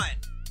 Hold on.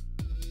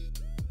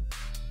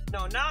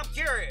 No, now I'm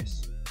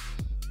curious.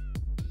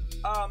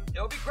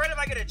 It would be great if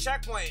I get a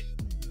checkpoint.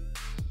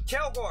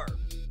 Kilgore.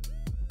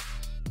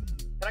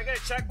 Can I get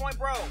a checkpoint,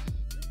 bro?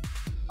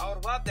 I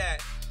would love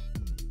that.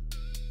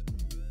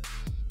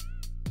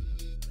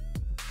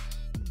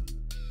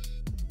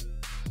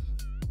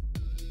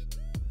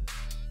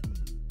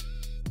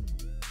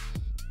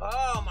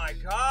 Oh my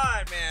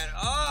god, man.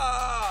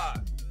 Oh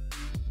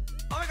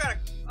my god.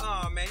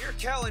 Oh man, you're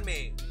killing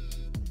me.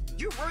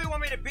 You really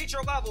want me to beat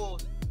your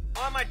levels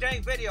on my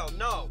dang video?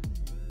 No.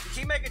 You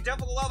keep making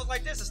difficult levels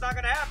like this, it's not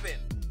gonna happen.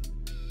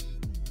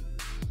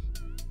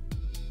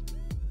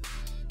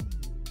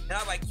 And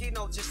I'm like, you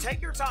know, just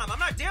take your time. I'm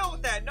not dealing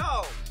with that,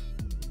 no.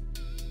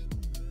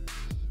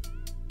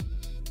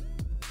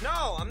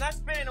 No, I'm not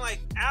spending like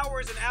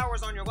hours and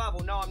hours on your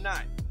level. No, I'm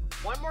not.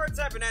 One more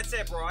attempt and that's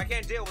it, bro. I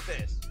can't deal with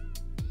this.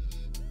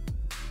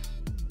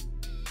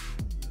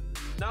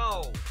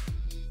 No.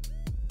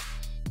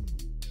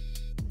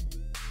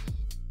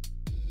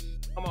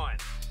 Come on.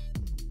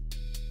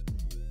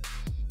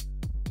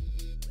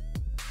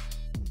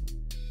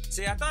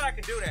 See, I thought I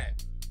could do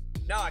that.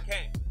 No, I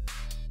can't.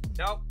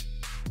 Nope.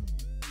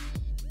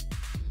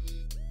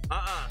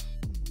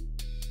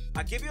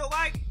 I give you a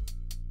like.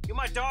 You're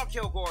my dog,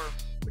 Kilgore.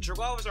 But your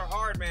levels are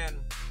hard, man.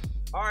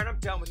 Alright, I'm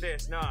done with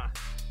this. Nah.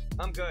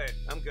 I'm good.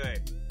 I'm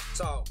good.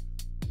 So,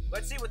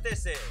 let's see what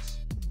this is.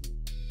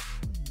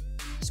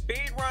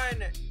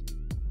 Speedrun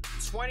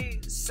 20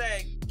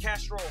 seg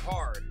Castrol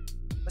hard.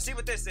 Let's see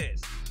what this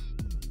is.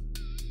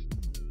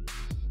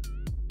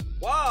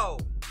 Whoa.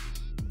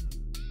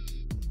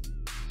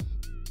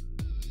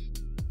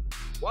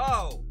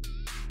 Whoa.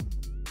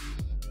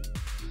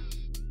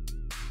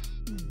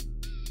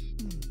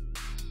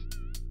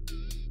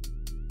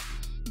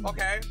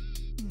 Okay.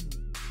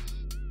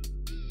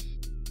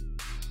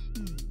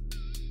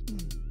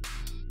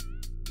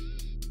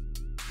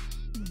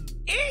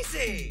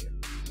 Easy!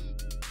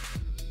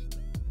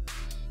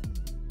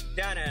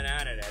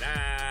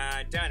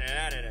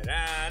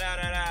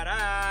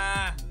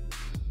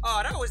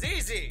 Oh, that was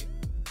easy.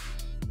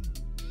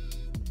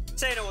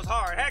 Saying it was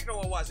hard. Heck no,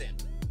 it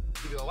wasn't.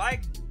 Give you a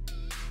like.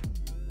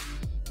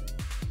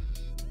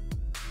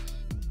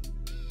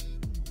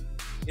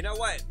 You know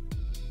what?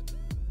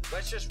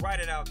 Let's just write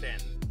it out then.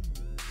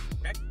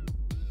 Okay?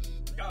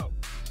 Go.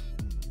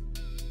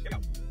 Go.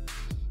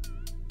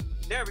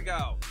 There we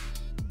go.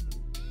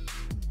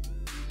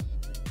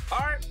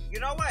 Alright, you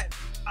know what?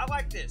 I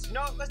like this. You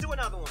know, let's do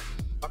another one.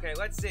 Okay,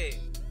 let's see.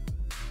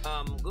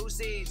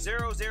 Lucy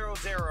 000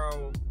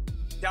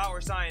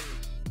 $sign.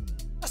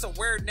 That's a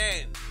weird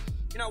name.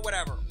 You know,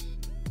 whatever.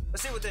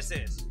 Let's see what this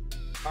is.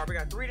 Alright, we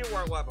got 3D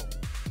word level.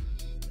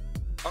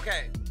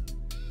 Okay.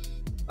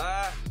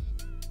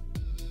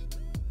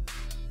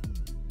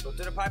 Go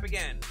through the pipe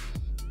again.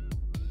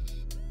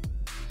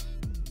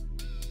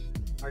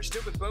 Alright,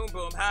 stupid boom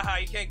boom. Haha,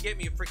 you can't get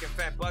me, you freaking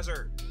fat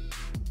buzzard.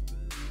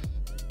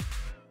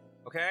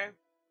 Okay.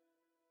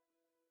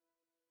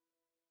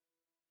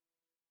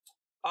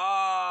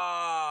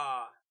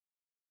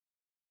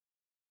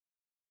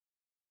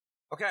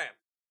 Okay.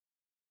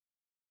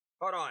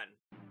 Hold on.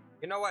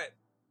 You know what?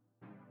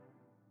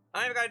 I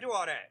ain't even gotta do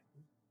all that.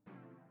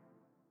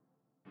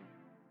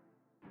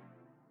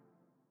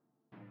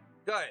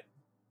 Good.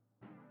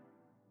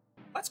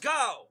 Let's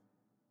go.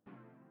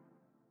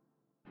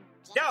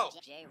 Dope.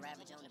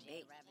 Ravage on the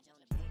beat.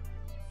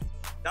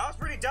 That was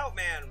pretty dope,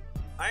 man.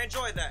 I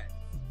enjoyed that.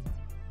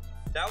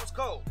 That was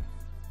cool.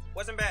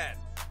 Wasn't bad.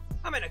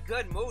 I'm in a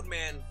good mood,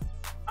 man.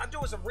 I'm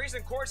doing some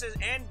recent courses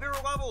and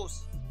bureau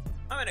levels.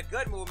 I'm in a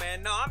good mood,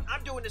 man. No,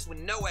 I'm doing this with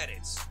no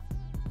edits.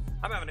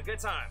 I'm having a good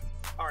time.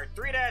 All right,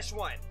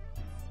 3-1.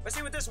 Let's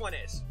see what this one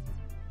is.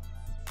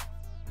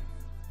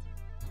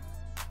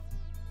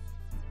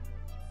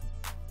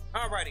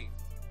 Alrighty.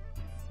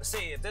 Let's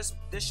see if this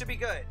should be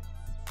good.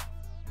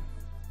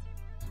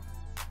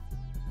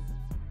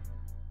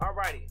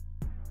 Alrighty.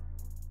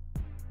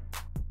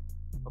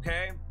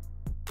 Okay.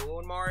 Blue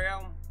and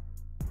Mario.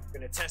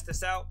 Gonna test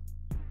this out.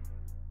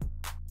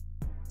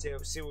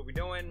 See what we're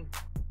doing.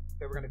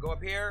 Okay, we're gonna go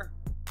up here.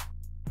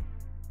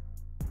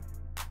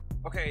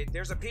 Okay,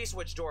 there's a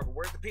P-switch door, but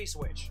where's the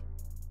P-switch?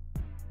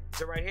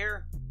 Is it right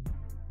here?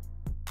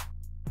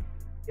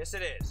 Yes,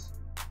 it is.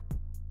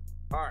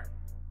 Alright.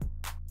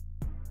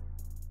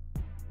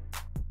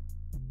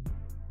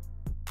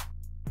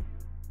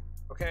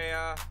 Okay,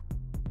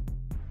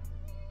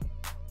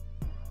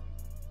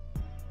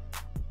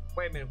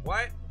 wait a minute,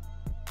 what?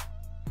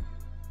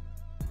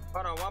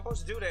 Hold on, what am I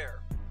supposed to do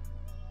there?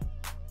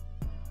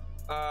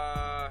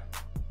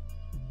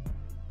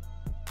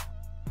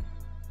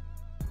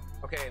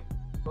 Okay,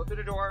 go through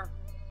the door.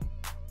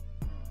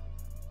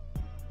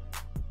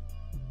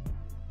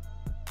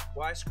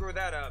 Why screw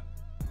that up?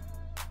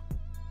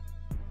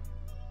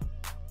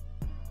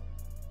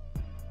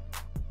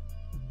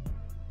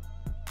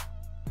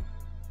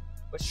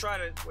 Let's try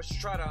to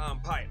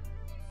pipe.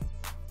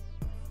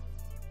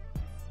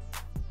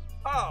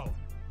 Oh,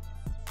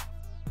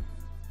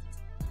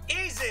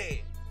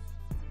 easy.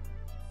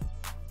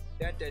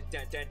 Da, da,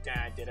 da, da,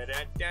 da, da, da,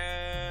 da,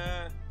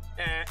 da.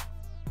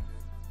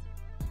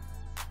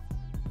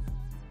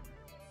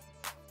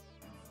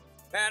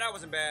 Man, that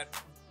wasn't bad.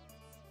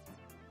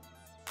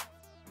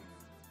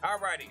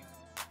 Alrighty,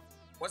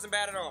 wasn't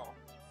bad at all.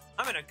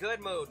 I'm in a good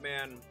mood,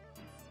 man.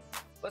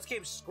 Let's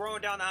keep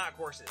scrolling down the hot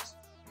courses.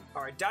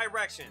 All right,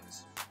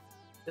 directions.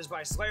 This is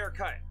by Slayer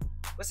Cut.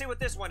 Let's see what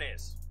this one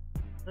is.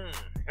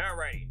 All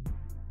right.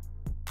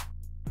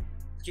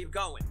 Keep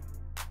going.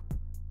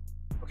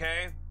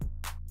 Okay.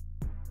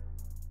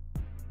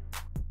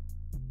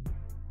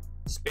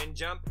 Spin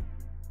jump.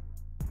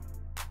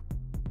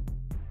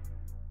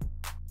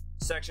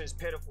 Section is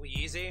pitifully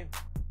easy.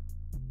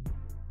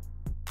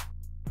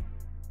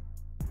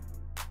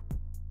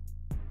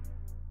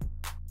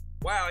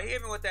 Wow, he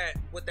hit me with that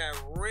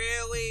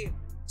really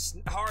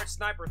hard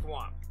sniper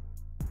thwomp.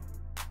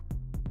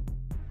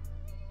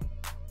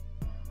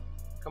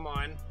 Come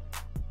on.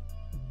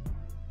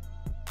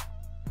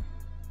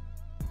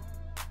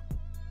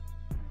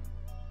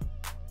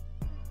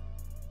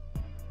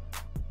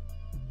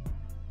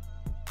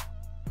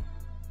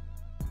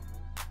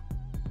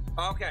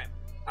 Okay,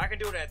 I can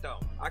do that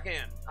though. I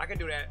can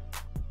do that.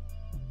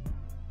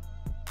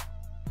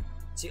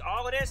 See,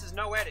 all of this is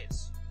no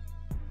edits.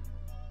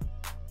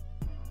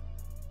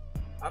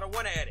 I don't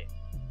want to edit.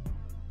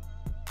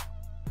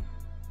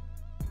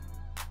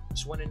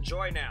 Just want to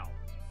enjoy now.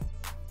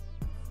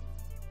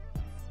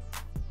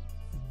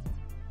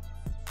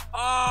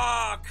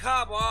 Oh,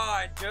 come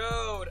on,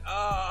 dude.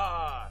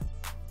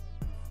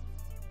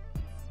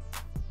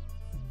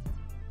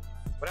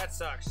 But that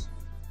sucks.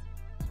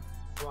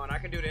 Come on, I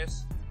can do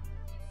this.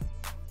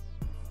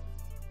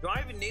 Do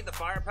I even need the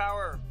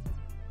firepower?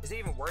 Is it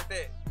even worth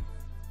it?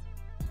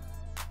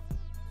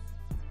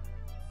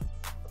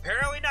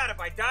 Apparently not if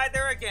I died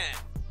there again.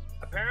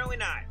 Apparently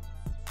not.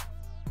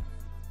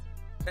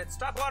 Then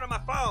stop blowing on my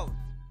phone.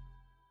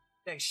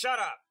 Dang, shut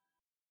up.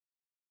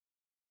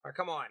 Alright,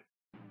 come on.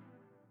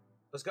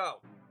 Let's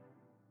go.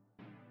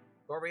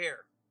 Go over here.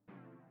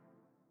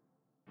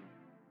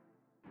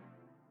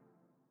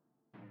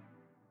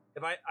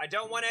 If I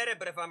don't want to edit,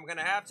 but if I'm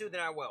gonna have to, then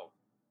I will.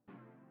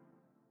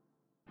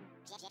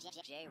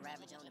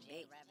 Ravage on the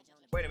beat.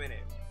 Wait a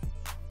minute.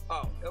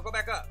 Oh, it'll go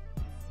back up.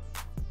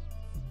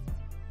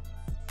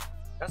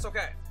 That's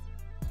okay.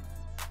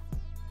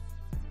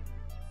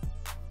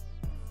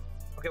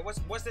 Okay,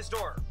 what's this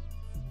door?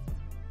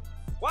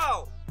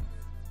 Whoa!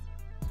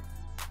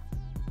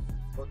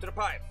 Go through the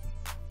pipe.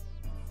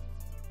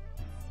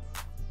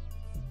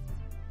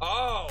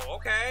 Oh,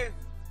 okay.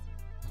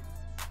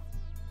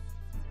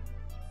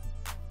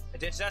 I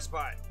ditched that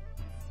spot.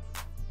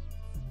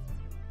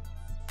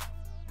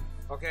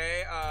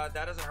 Okay,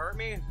 that doesn't hurt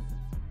me.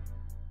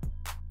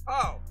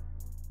 Oh.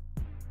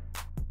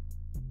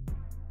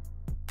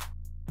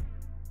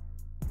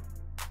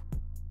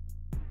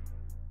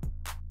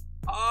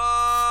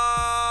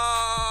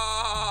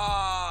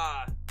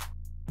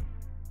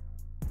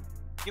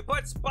 You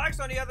put spikes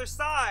on the other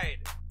side.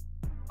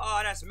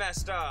 Oh, that's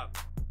messed up.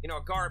 You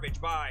know,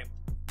 garbage. Bye.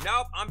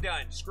 Nope, I'm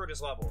done. Screw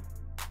this level.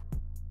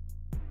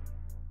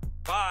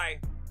 Bye.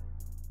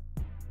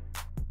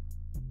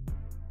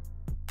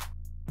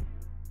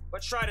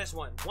 Let's try this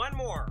one. One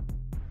more.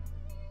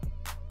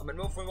 I'm gonna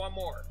move for one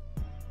more.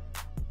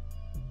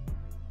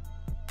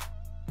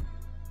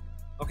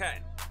 Okay.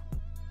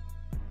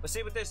 Let's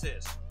see what this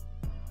is.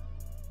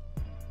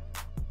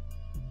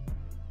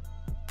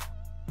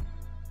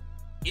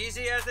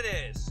 Easy as it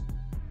is.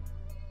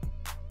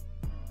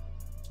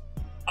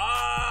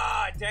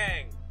 Ah,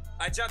 dang.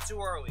 I jumped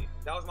too early.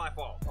 That was my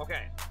fault.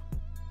 Okay.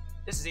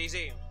 This is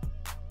easy.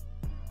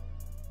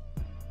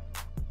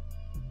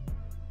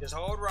 Just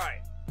hold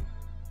right.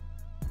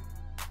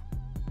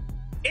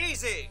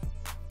 Easy.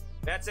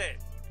 That's it.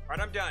 All right,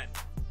 I'm done.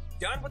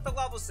 Done with the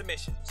level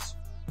submissions.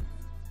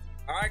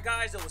 All right,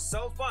 guys, it was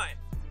so fun.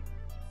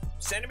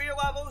 Send me your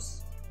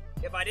levels.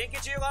 If I didn't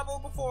get you your level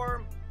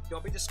before,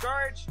 don't be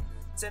discouraged.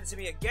 Send it to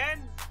me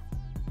again,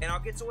 and I'll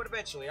get to it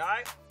eventually, all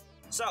right?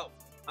 So,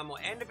 I'm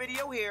going to end the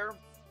video here.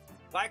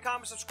 Like,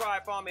 comment,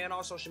 subscribe, follow me on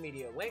all social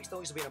media links. The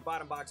links will be in the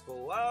bottom box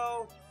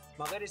below.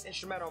 My latest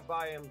instrumental,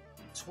 volume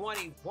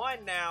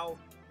 21 now,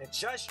 that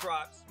just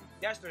dropped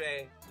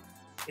yesterday,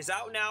 is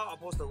out now. I'll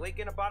post the link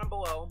in the bottom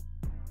below.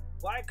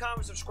 Like,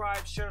 comment,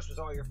 subscribe, share this with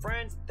all your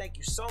friends. Thank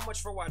you so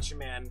much for watching,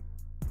 man.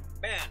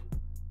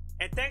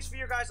 And thanks for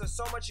you guys for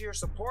so much of your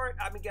support.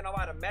 I've been getting a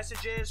lot of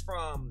messages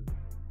from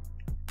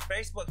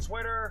Facebook,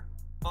 Twitter,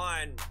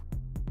 on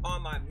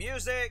my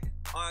music,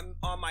 on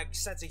my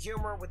sense of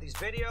humor with these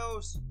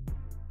videos.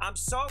 I'm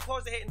so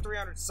close to hitting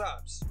 300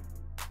 subs.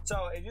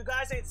 So if you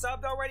guys ain't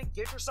subbed already,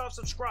 get yourself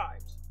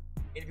subscribed.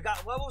 If you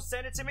got levels,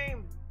 send it to me.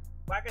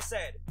 Like I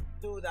said,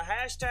 through the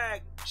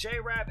hashtag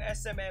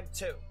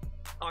JRAVSMM2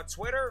 on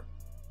Twitter,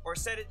 or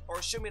send it,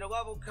 or shoot me the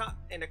level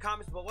in the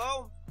comments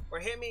below, or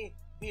hit me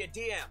via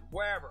DM,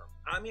 wherever.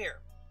 I'm here.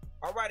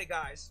 Alrighty,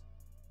 guys.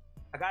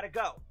 I gotta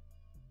go.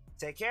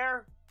 Take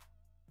care.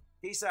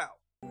 Peace out.